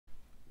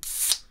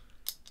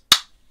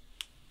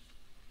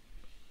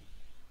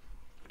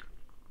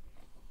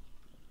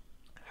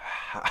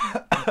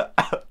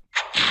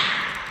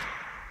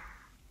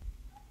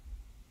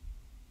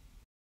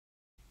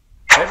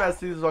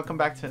besties, welcome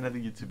back to another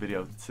YouTube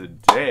video.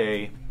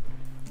 Today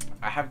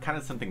I have kind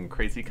of something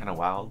crazy, kind of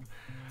wild,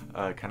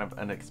 kind of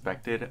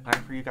unexpected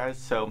planned for you guys.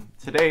 So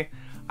today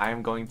I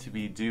am going to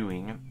be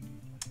doing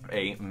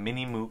a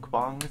mini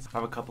mukbang. I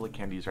have a couple of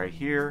candies right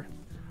here,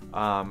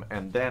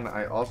 and then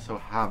I also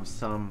have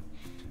some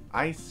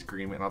ice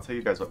cream, and I'll tell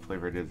you guys what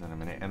flavor it is in a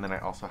minute. And then I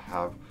also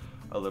have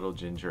a little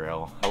ginger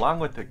ale. Along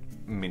with the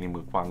mini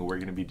mukbang, we're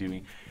going to be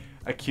doing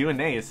a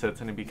Q&A, so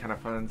it's going to be kind of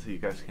fun, so you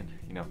guys can,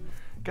 you know,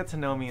 get to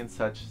know me and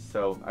such.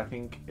 So I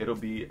think it'll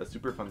be a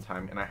super fun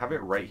time, and I have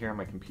it right here on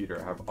my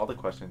computer. I have all the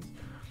questions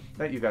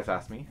that you guys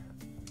asked me,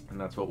 and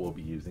that's what we'll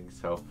be using.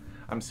 So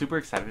I'm super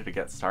excited to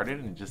get started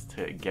and just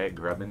to get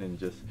grubbing and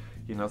just,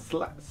 you know,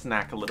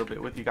 snack a little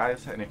bit with you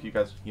guys. And if you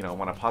guys, you know,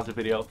 want to pause the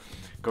video,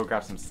 go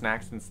grab some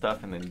snacks and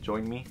stuff, and then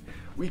join me.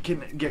 We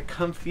can get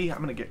comfy. I'm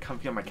gonna get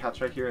comfy on my couch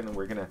right here, and then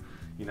we're gonna,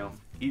 you know,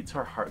 eat to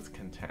our heart's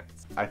content.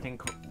 I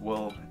think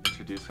we'll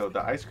introduce, so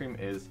the ice cream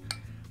is,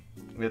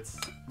 it's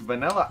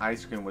vanilla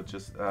ice cream with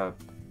just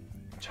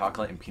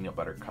chocolate and peanut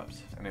butter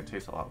cups, and it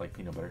tastes a lot like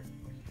peanut butter.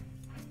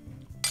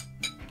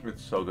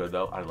 It's so good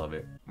though, I love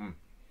it.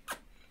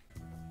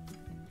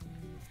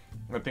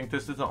 I think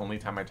this is the only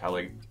time I tell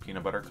like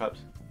peanut butter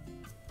cups,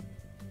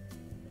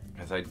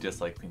 because I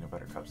dislike peanut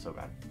butter cups so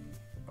bad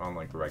on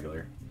like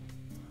regular.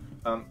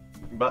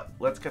 But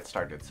let's get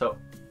started. So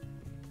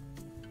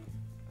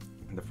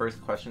the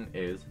first question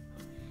is,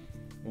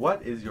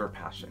 what is your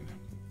passion?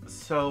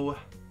 So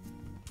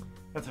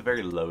that's a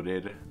very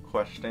loaded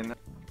question.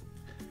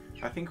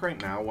 I think right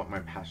now what my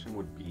passion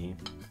would be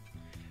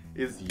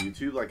is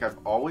YouTube. Like, I've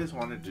always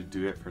wanted to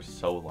do it for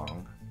so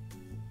long,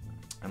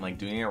 and like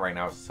doing it right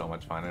now is so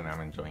much fun, and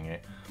I'm enjoying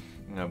it.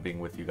 You know, being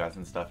with you guys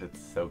and stuff,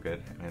 it's so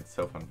good and it's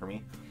so fun for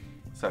me.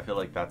 So I feel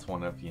like that's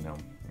one of, you know,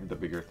 the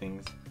bigger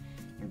things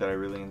that I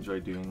really enjoy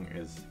doing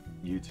is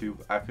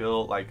YouTube. I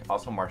feel like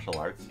also martial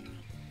arts,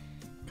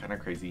 kind of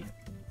crazy.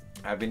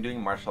 I've been doing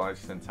martial arts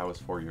since I was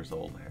 4 years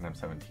old, and I'm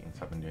 17,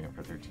 so I've been doing it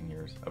for 13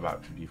 years,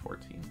 about to be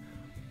 14.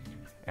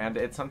 And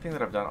it's something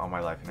that I've done all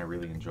my life, and I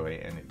really enjoy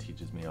it, and it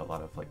teaches me a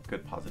lot of like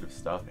good positive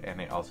stuff, and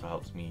it also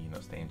helps me, you know,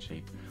 stay in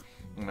shape,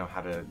 you know,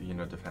 how to, you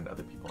know, defend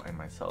other people and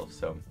myself.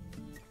 So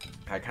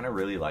I kind of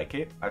really like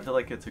it. I feel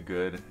like it's a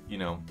good, you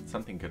know,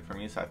 something good for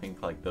me. So I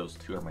think like those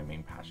two are my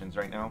main passions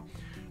right now,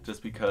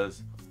 just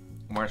because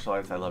martial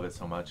arts, I love it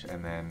so much,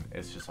 and then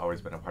it's just always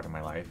been a part of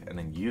my life. And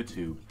then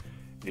YouTube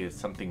is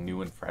something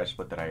new and fresh,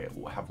 but that I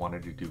have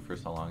wanted to do for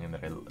so long, and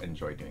that I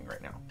enjoy doing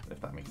right now,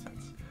 if that makes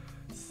sense.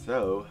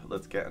 So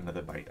let's get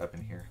another bite up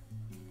in here.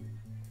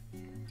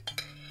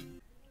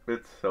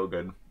 It's so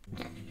good.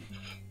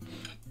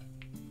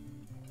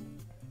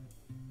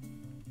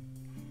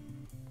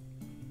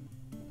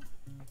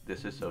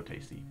 This is so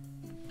tasty.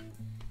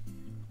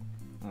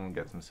 I'm gonna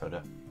get some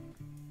soda.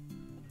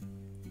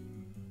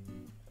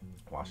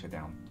 Wash it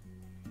down.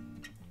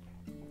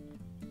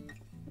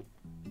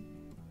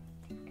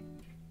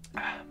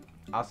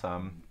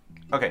 Awesome.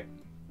 Okay,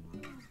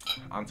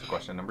 on to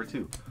question number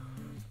 2.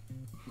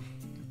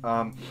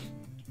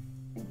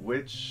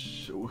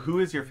 Who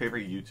is your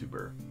favorite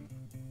YouTuber?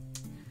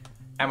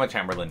 Emma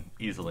Chamberlain,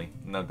 easily,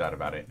 no doubt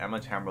about it. Emma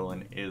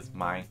Chamberlain is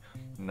my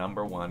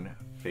 #1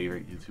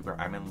 favorite YouTuber.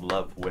 I'm in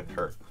love with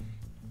her.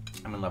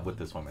 I'm in love with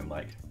this woman.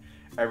 Like,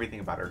 everything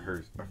about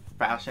her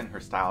fashion,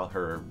 her style,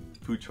 her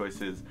food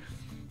choices,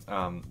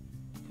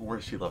 where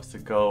she loves to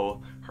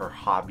go, her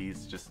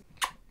hobbies, just,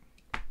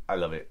 I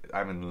love it.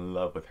 I'm in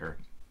love with her.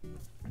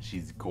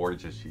 She's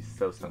gorgeous, she's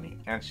so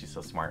stunning, and she's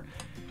so smart.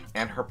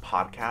 And her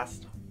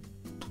podcast,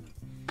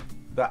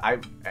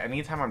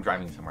 anytime I'm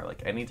driving somewhere,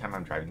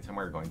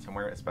 or going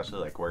somewhere, especially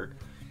like work,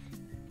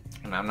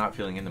 and I'm not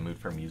feeling in the mood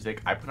for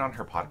music, I put on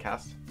her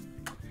podcast,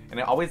 and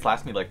it always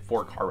lasts me like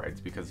 4 car rides,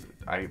 because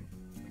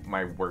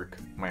my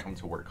home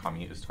to work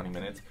commute is 20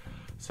 minutes.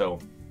 So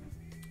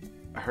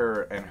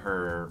her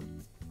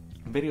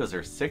videos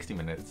are 60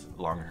 minutes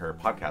long, her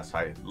podcast. So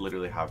I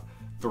literally have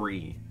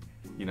 3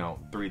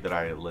 that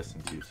I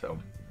listen to. So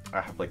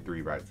I have like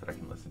 3 rides that I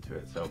can listen to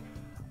it. So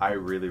I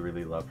really,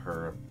 really love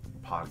her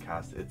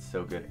podcast. It's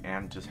so good,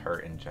 and just her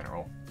in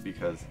general,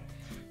 because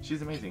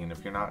she's amazing. And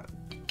if you're not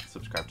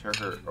subscribed to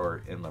her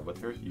or in love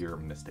with her, you're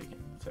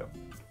mistaken. So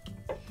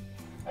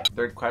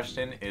third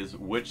question is,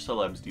 which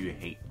celebs do you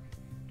hate?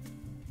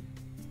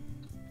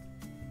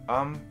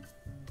 I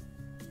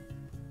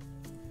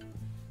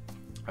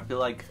feel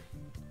like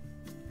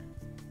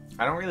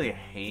I don't really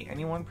hate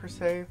anyone per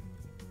se.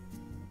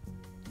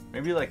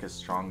 Maybe like a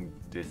strong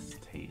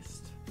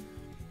distaste.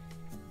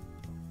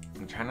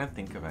 I'm trying to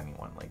think of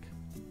anyone, like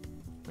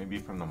maybe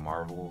from the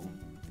Marvel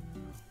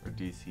or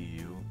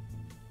DCU,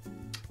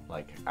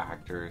 like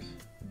actors.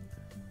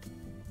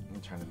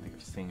 I'm trying to think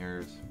of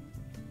singers.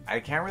 I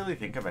can't really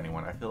think of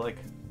anyone. I feel like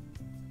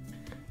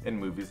in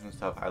movies and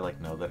stuff, I like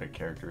know that a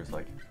character is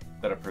like,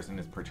 that a person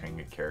is portraying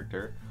a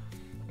character,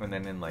 and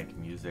then in like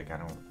music, I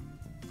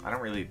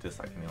don't really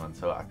dislike anyone.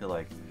 So I feel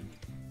like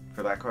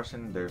for that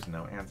question, there's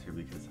no answer,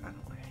 because I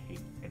don't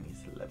hate any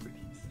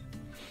celebrities.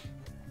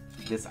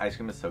 This ice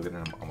cream is so good,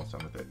 and I'm almost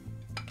done with it,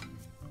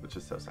 which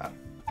is so sad.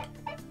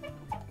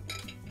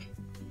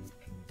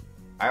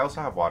 I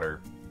also have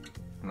water.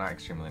 I'm not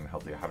extremely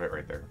unhealthy. I have it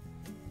right there.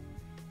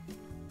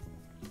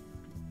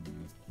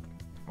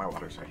 My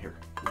water's right here.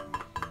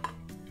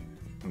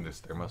 I'm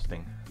just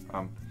thermosting.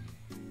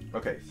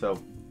 Okay, so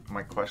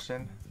my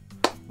question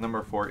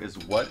number 4 is,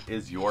 what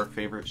is your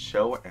favorite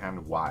show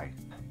and why?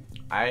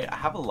 I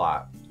have a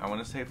lot. I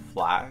want to say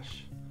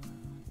Flash.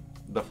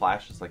 The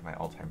Flash is like my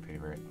all-time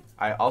favorite.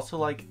 I also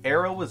like,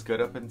 Arrow was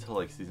good up until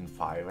like season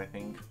 5, I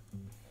think.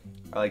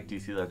 I like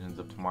DC Legends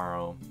of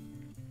Tomorrow.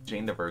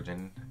 Jane the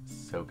Virgin,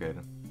 so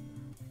good.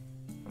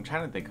 I'm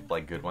trying to think of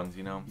like good ones,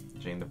 you know.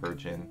 Jane the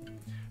Virgin,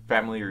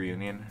 Family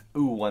Reunion.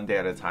 Ooh, One Day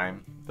at a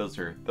Time. Those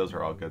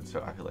are all good.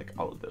 So I feel like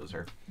all of those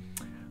are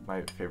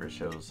my favorite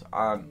shows.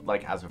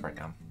 Like as of right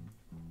now.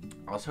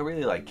 I also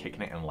really like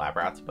Kicking It and Lab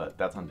Rats, but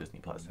that's on Disney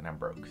Plus and I'm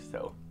broke.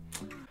 So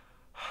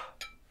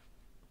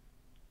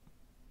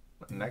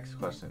next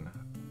question,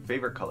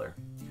 favorite color.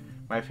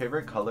 My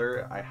favorite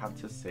color, I have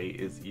to say,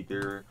 is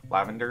either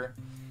lavender.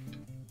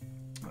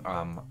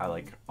 I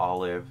like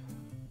olive.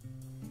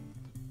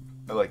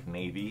 I like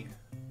navy,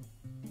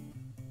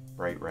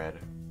 bright red,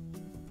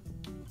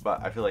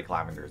 but I feel like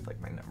lavender is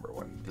like my number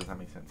one. Does that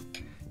make sense?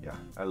 Yeah,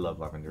 I love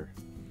lavender.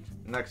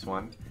 Next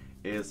one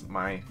is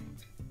my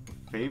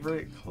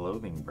favorite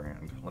clothing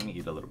brand. Let me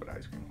eat a little bit of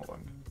ice cream. Hold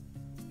on.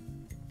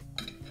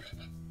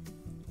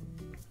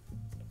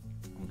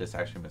 This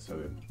ice cream is so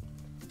good.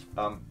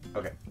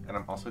 Okay, and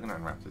I'm also gonna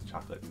unwrap this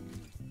chocolate.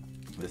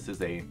 This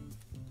is a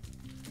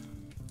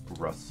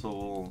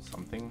Russell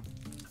something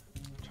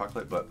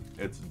chocolate, but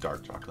it's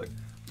dark chocolate.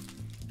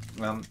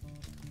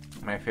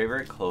 My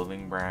favorite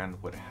clothing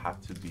brand would have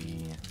to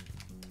be,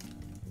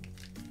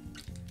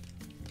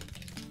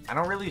 I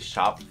don't really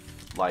shop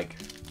like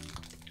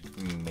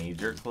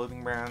major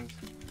clothing brands,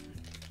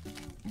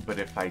 but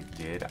if I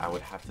did, I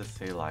would have to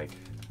say like,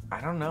 I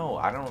don't know,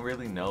 I don't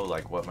really know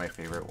like what my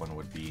favorite one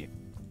would be.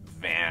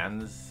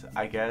 Vans,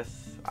 I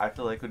guess, I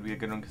feel like would be a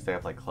good one because they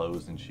have like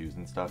clothes and shoes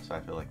and stuff, so I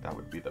feel like that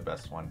would be the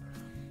best one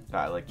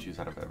that I like choose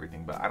out of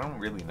everything. But I don't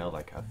really know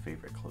like a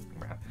favorite clothing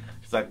brand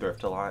because I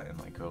thrift a lot and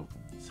like go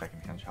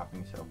secondhand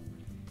shopping. So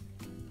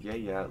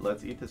yeah,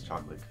 let's eat this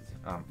chocolate because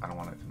I don't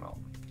want it to melt.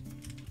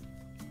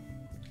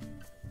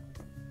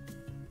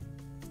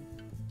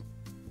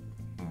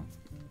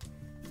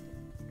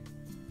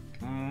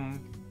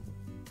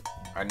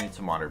 I need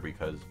some water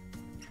because,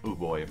 oh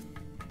boy,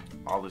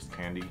 all this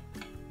candy.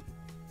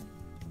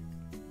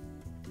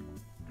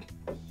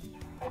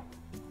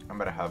 I'm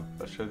gonna have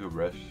a sugar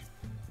rush.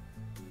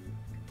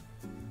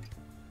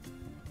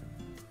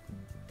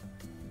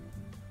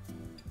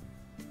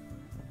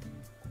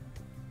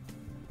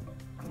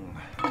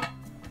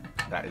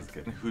 That is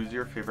good. Who's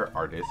your favorite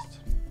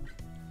artist?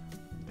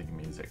 Thinking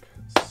music.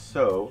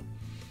 So,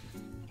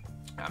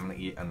 I'm gonna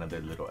eat another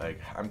little egg.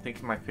 I'm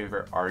thinking my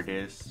favorite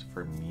artist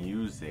for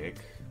music.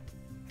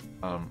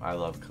 I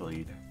love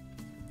Khalid.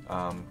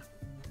 I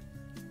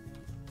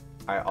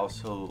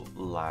also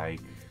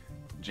like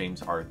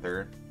James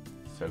Arthur.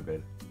 So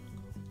good.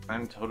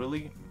 I'm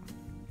totally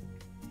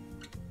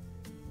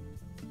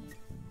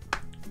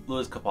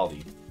Louis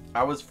Capaldi.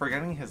 I was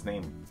forgetting his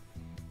name.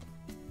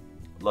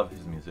 Love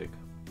his music.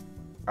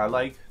 I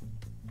like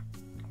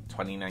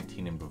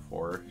 2019 and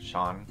before,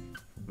 Shawn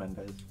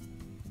Mendes.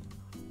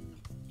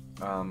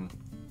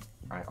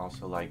 I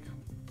also like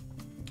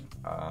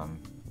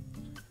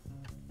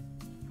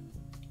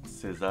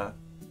SZA.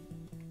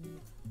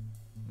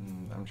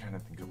 I'm trying to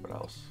think of what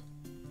else.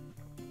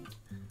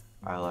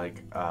 I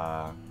like,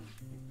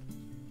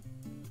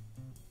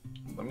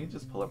 let me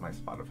just pull up my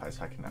Spotify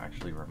so I can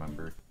actually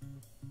remember.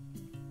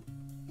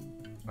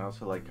 I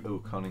also like,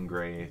 Conan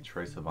Gray,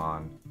 Troye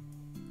Sivan,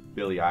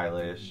 Billie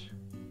Eilish,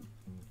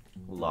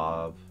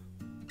 Love,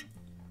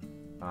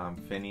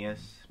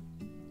 Phineas,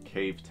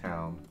 Cave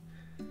Town,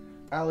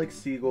 Alex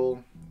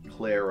Siegel,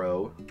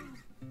 Clairo,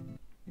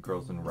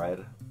 Girls in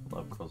Red,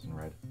 love Girls in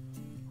Red,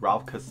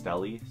 Ralph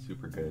Costelli,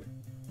 super good,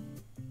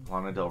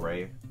 Lana Del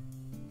Rey,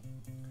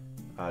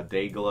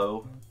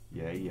 Dayglow,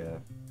 yeah,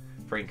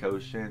 Frank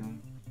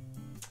Ocean,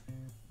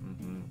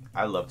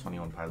 I love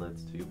 21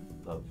 Pilots too,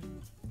 love,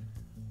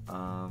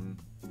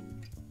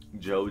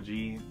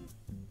 Joji.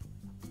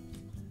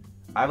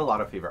 I have a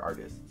lot of favorite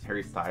artists.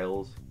 Harry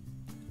Styles,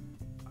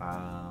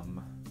 I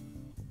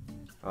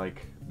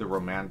like The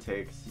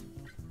Romantics,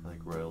 I like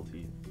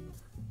Royalty.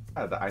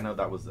 I know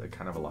that was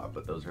kind of a lot,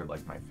 but those are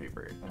like my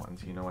favorite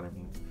ones, you know what I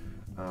mean?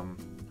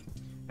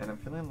 And I'm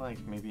feeling like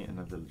maybe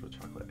another little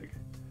chocolate egg.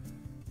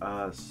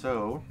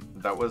 So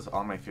that was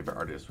all my favorite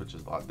artists, which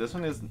is a lot. This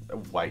one is a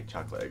white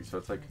chocolate egg, so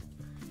it's like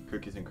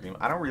cookies and cream.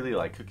 I don't really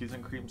like cookies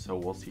and cream, so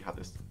we'll see how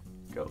this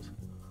goes.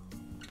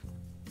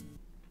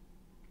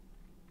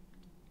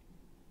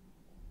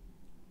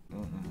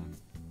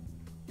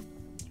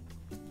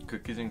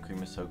 Cookies and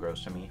cream is so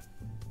gross to me.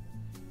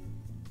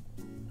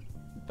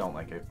 Don't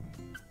like it.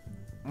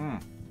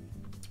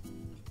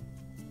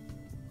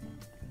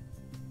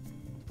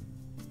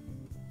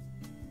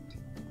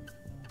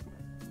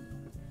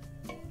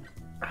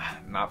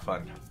 Not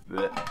fun.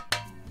 Blech.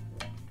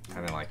 I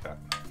didn't like that.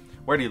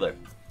 Where do you live?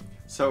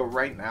 So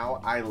right now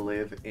I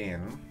live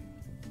in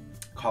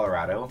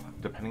Colorado.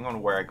 Depending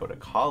on where I go to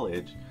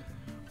college,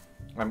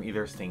 I'm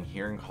either staying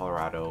here in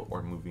Colorado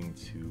or moving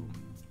to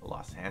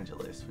Los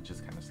Angeles, which is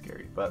kind of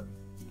scary, but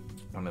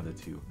one of the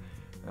two.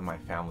 And my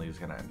family is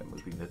gonna end up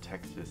moving to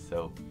Texas,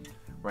 so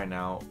right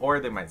now, or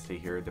they might stay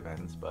here, it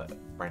depends, but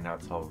right now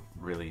it's all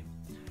really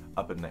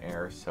up in the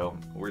air, so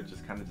we're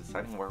just kind of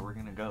deciding where we're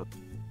gonna go.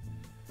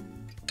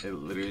 It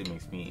literally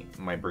makes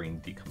my brain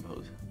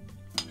decompose.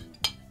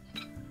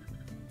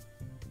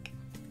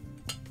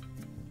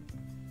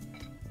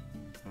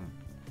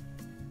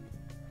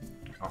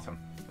 Awesome.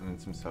 And then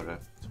some soda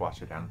to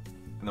wash it down.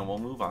 And then we'll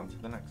move on to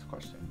the next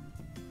question.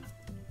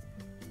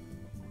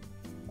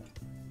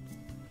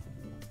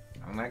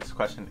 The next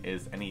question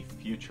is any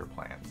future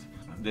plans?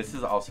 This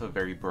is also a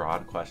very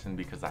broad question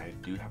because I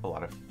do have a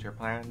lot of future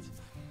plans,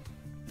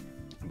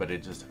 but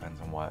it just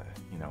depends on what,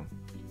 you know,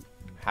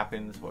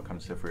 happens, what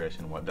comes to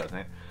fruition, what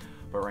doesn't.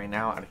 But right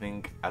now, I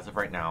think as of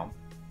right now,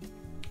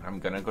 I'm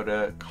gonna go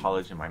to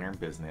college and minor in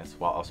business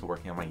while also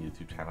working on my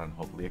YouTube channel and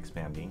hopefully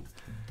expanding.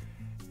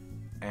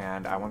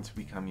 And I want to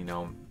become, you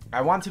know,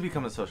 I want to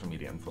become a social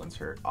media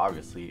influencer,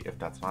 obviously, if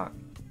that's not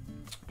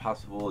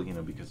possible, you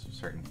know, because of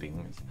certain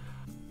things.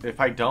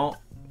 If I don't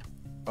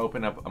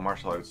open up a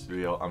martial arts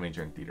studio, I'll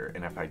major in theater.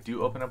 And if I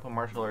do open up a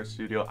martial arts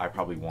studio, I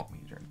probably won't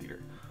major in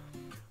theater.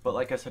 But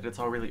like I said, it's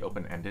all really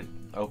open-ended,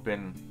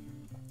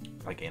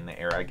 like in the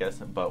air, I guess.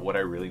 But what I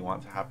really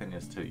want to happen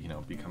is to, you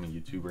know, become a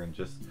YouTuber and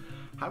just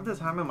have the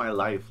time in my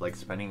life, like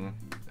spending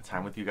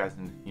time with you guys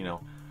and, you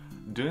know,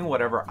 doing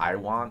whatever I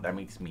want that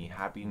makes me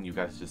happy, and you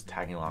guys just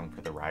tagging along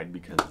for the ride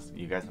because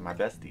you guys are my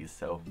besties,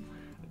 so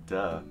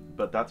duh.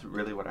 But that's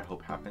really what I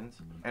hope happens.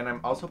 And I'm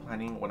also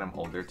planning when I'm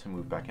older to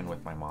move back in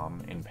with my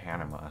mom in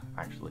Panama,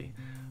 actually,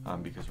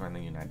 because we're in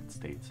the United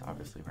States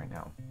obviously right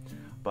now,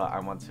 but I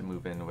want to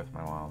move in with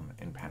my mom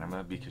in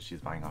Panama because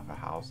she's buying off a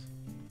house.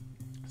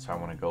 So I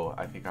want to go.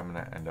 I think I'm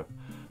gonna end up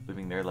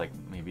living there, like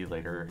maybe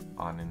later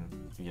on in,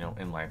 you know,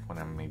 in life when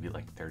I'm maybe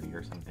like 30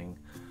 or something.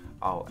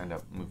 I'll end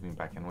up moving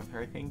back in with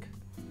her, I think.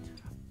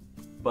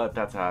 But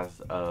that's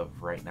as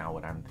of right now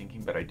what I'm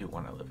thinking, but I do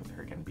want to live with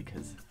her again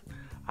because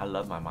I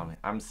love my mom.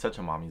 I'm such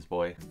a mommy's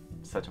boy.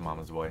 Such a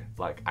mama's boy.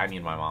 Like, I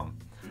need my mom.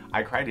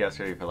 I cried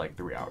yesterday for like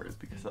 3 hours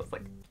because I was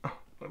like, oh,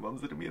 my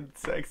mom's gonna be in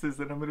Texas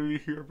and I'm gonna be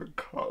here for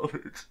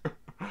college.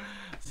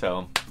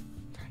 So,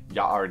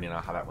 y'all already know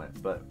how that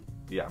went, but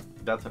yeah,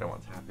 that's what I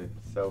want to happen.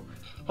 So,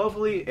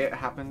 hopefully it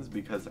happens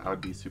because I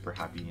would be super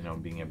happy, you know,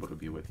 being able to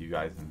be with you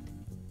guys and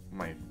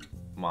my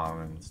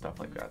mom and stuff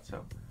like that.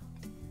 So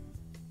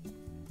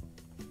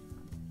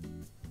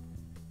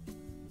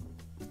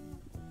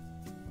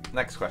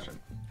next question,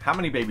 how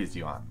many babies do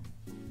you want?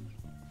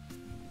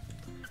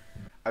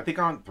 I think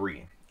I want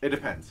 3. It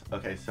depends.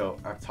 Okay, so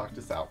I've talked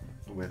this out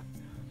with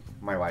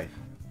my wife,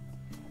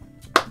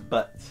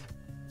 but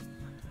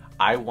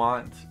I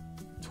want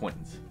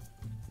twins.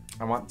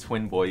 I want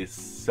twin boys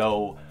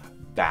so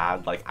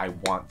bad. Like, I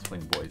want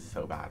twin boys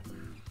so bad.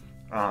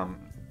 I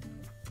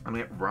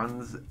mean, it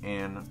runs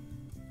in,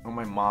 on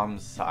my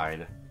mom's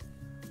side,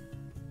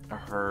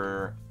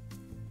 her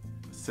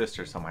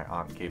sister, so my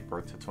aunt, gave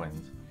birth to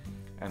twins.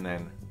 And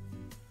then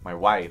my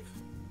wife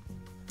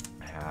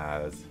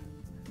has,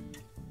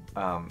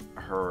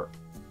 her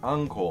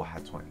uncle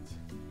had twins.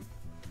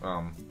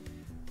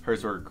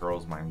 Hers were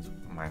girls, mine,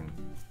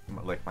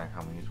 like my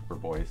families were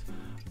boys.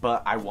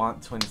 But I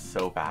want twins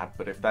so bad,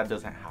 but if that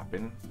doesn't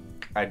happen,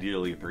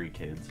 ideally 3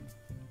 kids.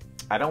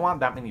 I don't want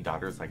that many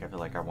daughters. Like, I feel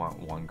like I want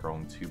 1 girl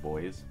and 2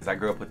 boys. Because I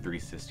grew up with 3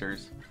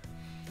 sisters.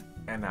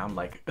 And now I'm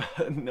like,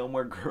 no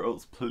more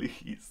girls,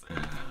 please.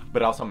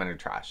 But also men are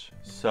trash.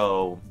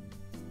 So,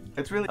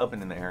 it's really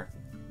open in the air.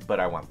 But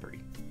I want 3.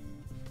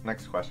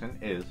 Next question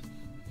is,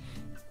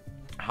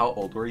 how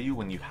old were you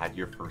when you had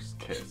your first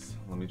kiss?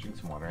 Let me drink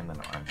some water and then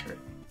I'll answer it.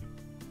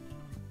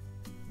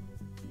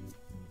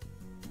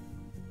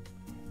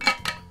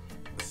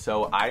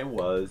 So, I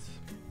was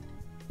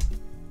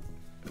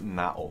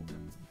not old.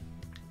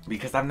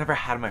 Because I've never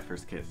had my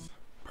first kiss.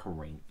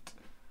 Pranked.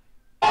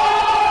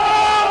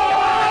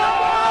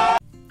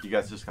 You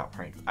guys just got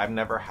pranked. I've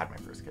never had my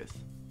first kiss.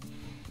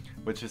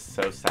 Which is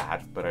so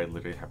sad, but I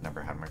literally have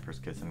never had my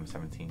first kiss and I'm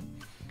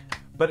 17.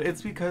 But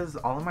it's because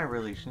all of my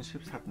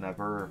relationships have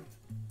never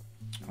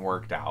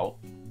worked out.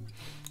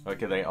 Like,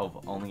 they have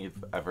only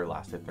ever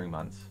lasted 3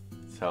 months.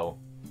 So,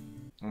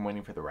 I'm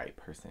waiting for the right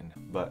person.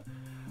 But,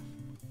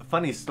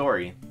 funny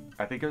story,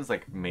 I think it was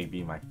like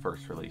maybe my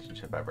first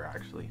relationship ever,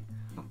 actually.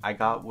 I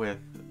got with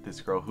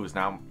this girl who's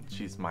now,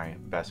 she's my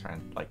best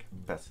friend, like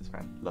bestest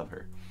friend, love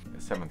her,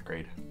 7th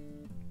grade.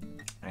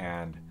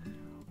 And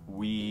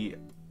we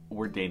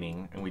were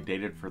dating, and we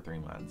dated for 3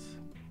 months.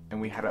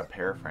 And we had a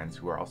pair of friends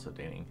who were also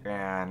dating.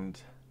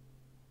 And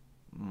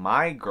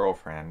my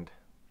girlfriend,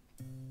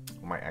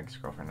 my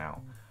ex-girlfriend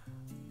now,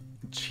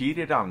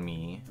 cheated on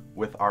me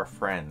with our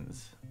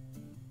friends,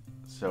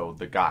 so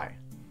the guy.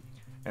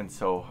 And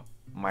so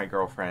my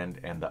girlfriend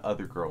and the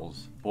other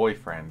girl's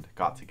boyfriend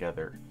got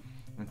together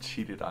and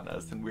cheated on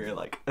us, and we were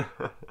like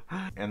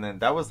and then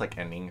that was like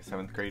ending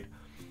 7th grade,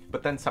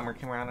 But then summer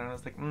came around and I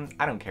was like,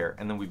 I don't care.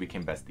 And then we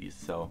became besties.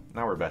 So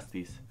now we're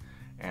besties.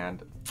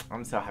 And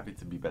I'm so happy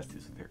to be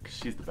besties with her because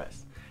she's the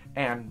best.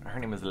 And her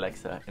name is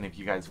Alexa. And if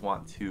you guys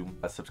want to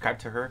subscribe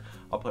to her,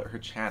 I'll put her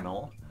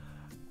channel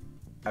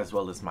as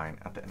well as mine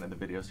at the end of the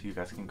video, so you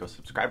guys can go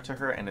subscribe to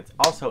her. And it's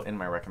also in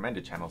my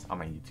recommended channels on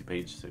my YouTube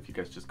page. So if you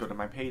guys just go to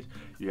my page,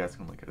 you guys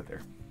can look at it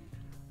there.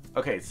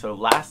 Okay, so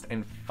last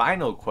and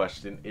final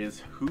question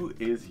is, who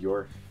is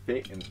your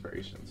fit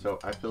inspiration? So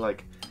I feel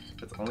like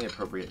it's only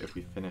appropriate if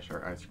we finish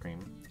our ice cream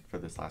for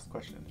this last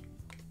question.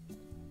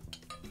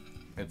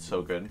 It's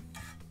so good,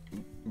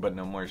 but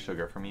no more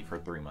sugar for me for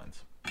 3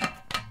 months.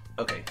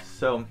 Okay,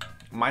 so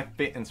my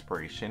fit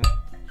inspiration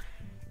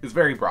is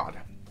very broad.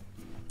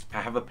 I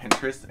have a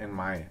Pinterest in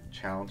my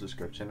channel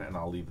description, and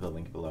I'll leave the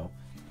link below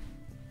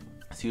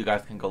so you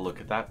guys can go look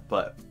at that.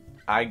 But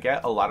I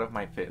get a lot of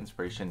my fit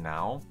inspiration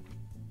now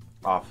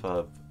off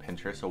of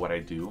Pinterest. So what I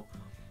do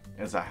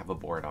is I have a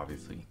board,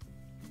 obviously,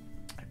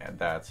 and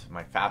that's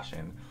my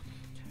fashion.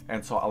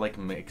 And so I like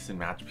mix and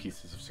match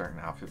pieces of certain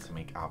outfits to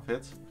make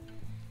outfits.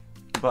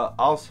 But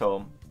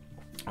also,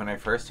 when I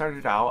first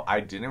started out, I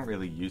didn't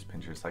really use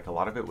Pinterest. Like, a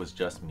lot of it was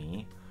just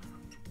me,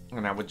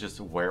 and I would just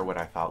wear what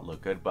I thought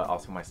looked good, but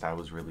also my style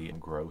was really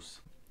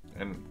gross.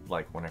 And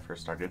like when I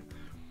first started,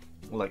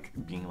 like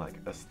being like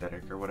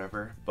aesthetic or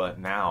whatever, but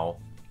now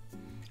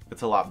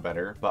it's a lot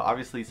better. But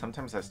obviously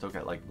sometimes I still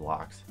get like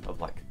blocks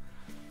of like,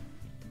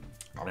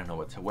 I don't know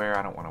what to wear,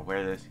 I don't want to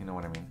wear this, you know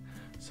what I mean?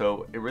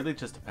 So it really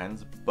just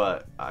depends,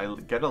 but I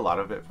get a lot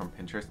of it from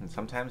Pinterest, and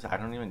sometimes I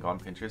don't even go on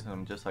Pinterest and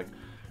I'm just like,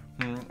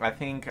 I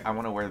think I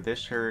want to wear this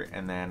shirt,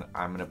 and then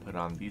I'm gonna put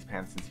on these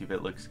pants and see if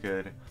it looks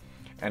good.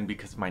 And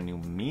because of my new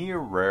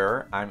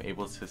mirror, I'm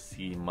able to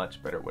see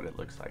much better what it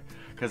looks like.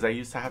 Because I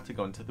used to have to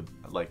go into the,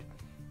 like,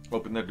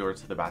 open the door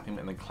to the bathroom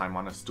and then climb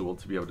on a stool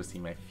to be able to see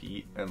my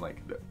feet and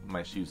like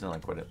my shoes and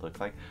like what it looked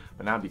like.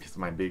 But now because of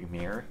my big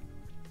mirror,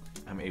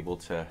 I'm able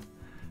to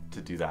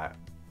do that,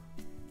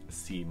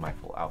 see my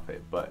full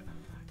outfit. But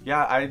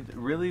yeah, I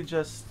really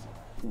just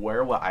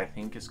wear what I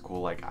think is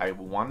cool. Like, I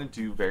want to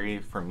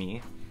do for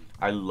me,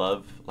 I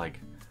love like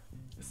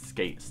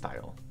skate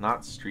style,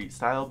 not street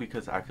style,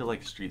 because I feel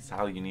like street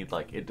style you need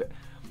like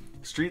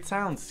street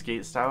style and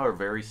skate style are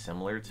very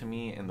similar to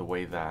me in the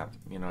way that,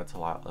 you know, it's a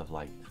lot of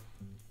like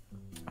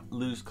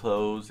loose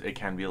clothes. It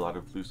can be a lot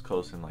of loose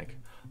clothes and like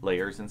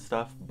layers and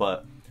stuff,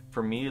 but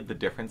for me the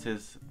difference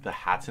is the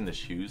hats and the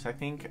shoes, I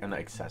think, and the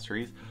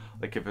accessories.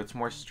 Like if it's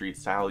more street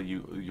style,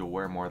 you'll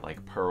wear more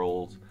like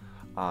pearls,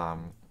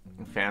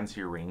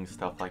 fancier rings,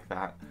 stuff like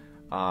that,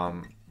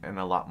 and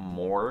a lot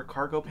more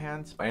cargo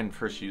pants. And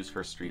for shoes,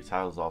 for street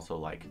style is also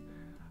like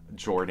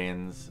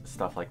Jordans,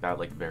 stuff like that,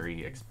 like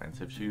very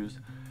expensive shoes.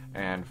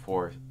 And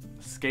for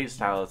skate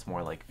style, it's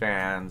more like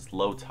Vans,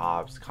 low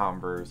tops,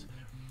 Converse,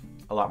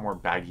 a lot more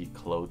baggy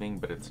clothing,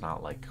 but it's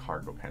not like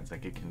cargo pants.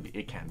 Like it can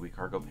be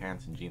cargo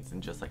pants and jeans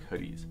and just like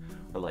hoodies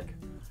or like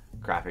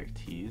graphic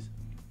tees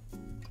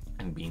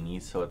and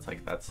beanies. So it's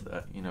like that's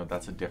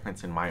a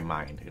difference in my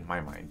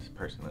mind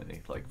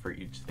personally, like for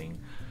each thing.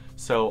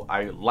 So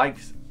I like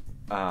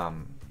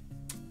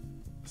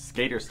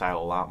skater style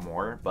a lot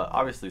more, but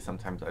obviously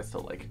sometimes I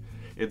still like,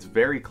 it's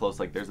very close,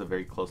 like there's a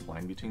very close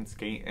line between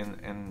skate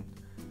and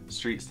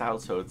street style,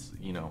 so it's,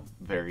 you know,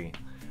 very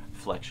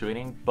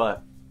fluctuating.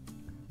 But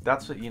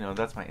that's what, you know,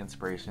 that's my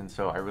inspiration,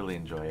 so I really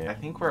enjoy it. I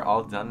think we're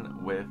all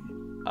done with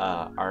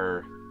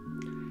our,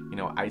 you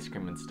know, ice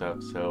cream and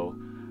stuff. So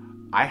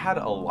I had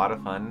a lot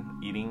of fun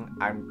eating.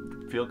 I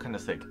feel kind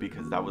of sick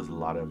because that was a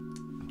lot of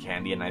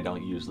candy, and I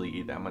don't usually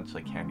eat that much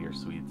like candy or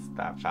sweets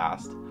that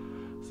fast.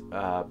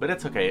 But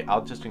it's okay.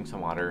 I'll just drink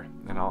some water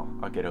and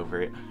I'll get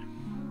over it.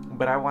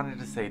 But I wanted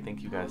to say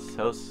thank you guys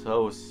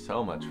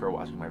so much for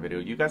watching my video.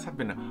 You guys have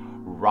been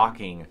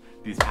rocking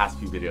these past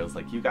few videos.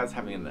 Like, you guys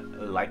have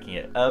been liking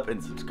it up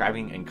and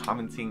subscribing and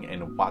commenting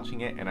and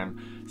watching it, and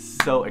I'm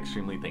so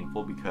extremely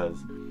thankful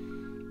because,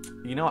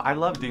 you know, I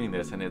love doing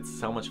this and it's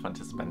so much fun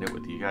to spend it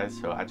with you guys.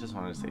 So I just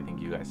wanted to say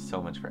thank you guys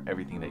so much for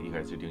everything that you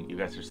guys are doing. You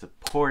guys are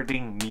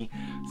supporting me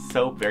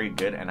so very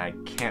good, and I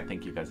can't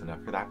thank you guys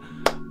enough for that.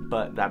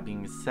 But that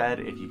being said,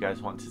 if you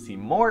guys want to see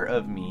more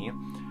of me,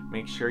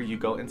 make sure you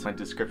go into my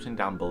description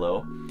down below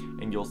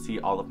and you'll see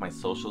all of my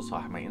socials. So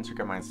I have my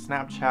Instagram, my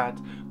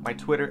Snapchat, my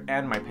Twitter,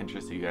 and my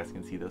Pinterest, so you guys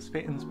can see those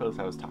fit ins posts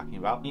I was talking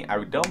about.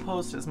 I don't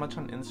post as much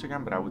on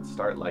Instagram, but I would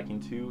start liking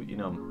to, you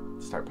know,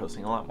 start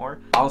posting a lot more.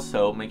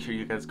 Also, make sure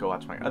you guys go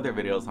watch my other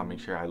videos. I'll make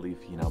sure I leave,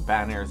 you know,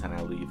 banners, and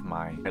I leave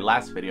my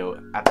last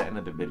video at the end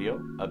of the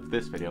video, of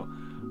this video.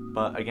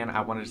 But again,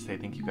 I wanted to say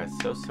thank you guys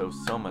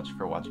so much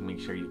for watching.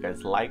 Make sure you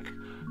guys like,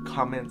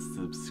 comment,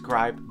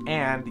 subscribe,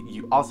 and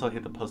you also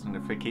hit the post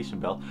notification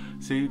bell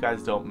so you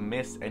guys don't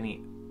miss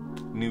any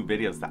new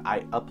videos that I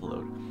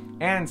upload,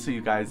 and so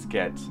you guys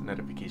get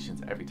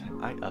notifications every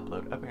time I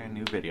upload a brand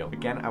new video.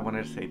 Again, I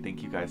wanted to say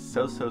thank you guys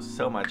so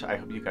much. I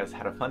hope you guys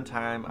had a fun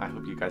time. I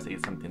hope you guys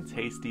ate something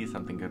tasty,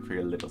 something good for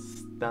your little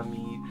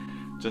stomach,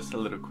 just a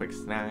little quick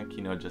snack,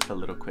 you know, just a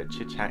little quick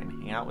chit chat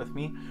and hang out with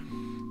me.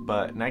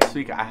 But next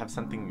week I have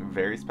something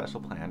very special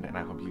planned, and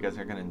I hope you guys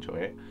are gonna enjoy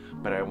it.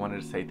 But I wanted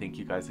to say thank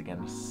you guys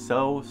again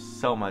so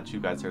much.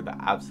 You guys are the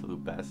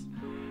absolute best,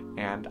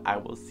 and I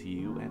will see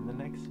you in the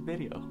next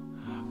video.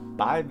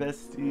 Bye,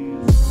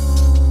 besties.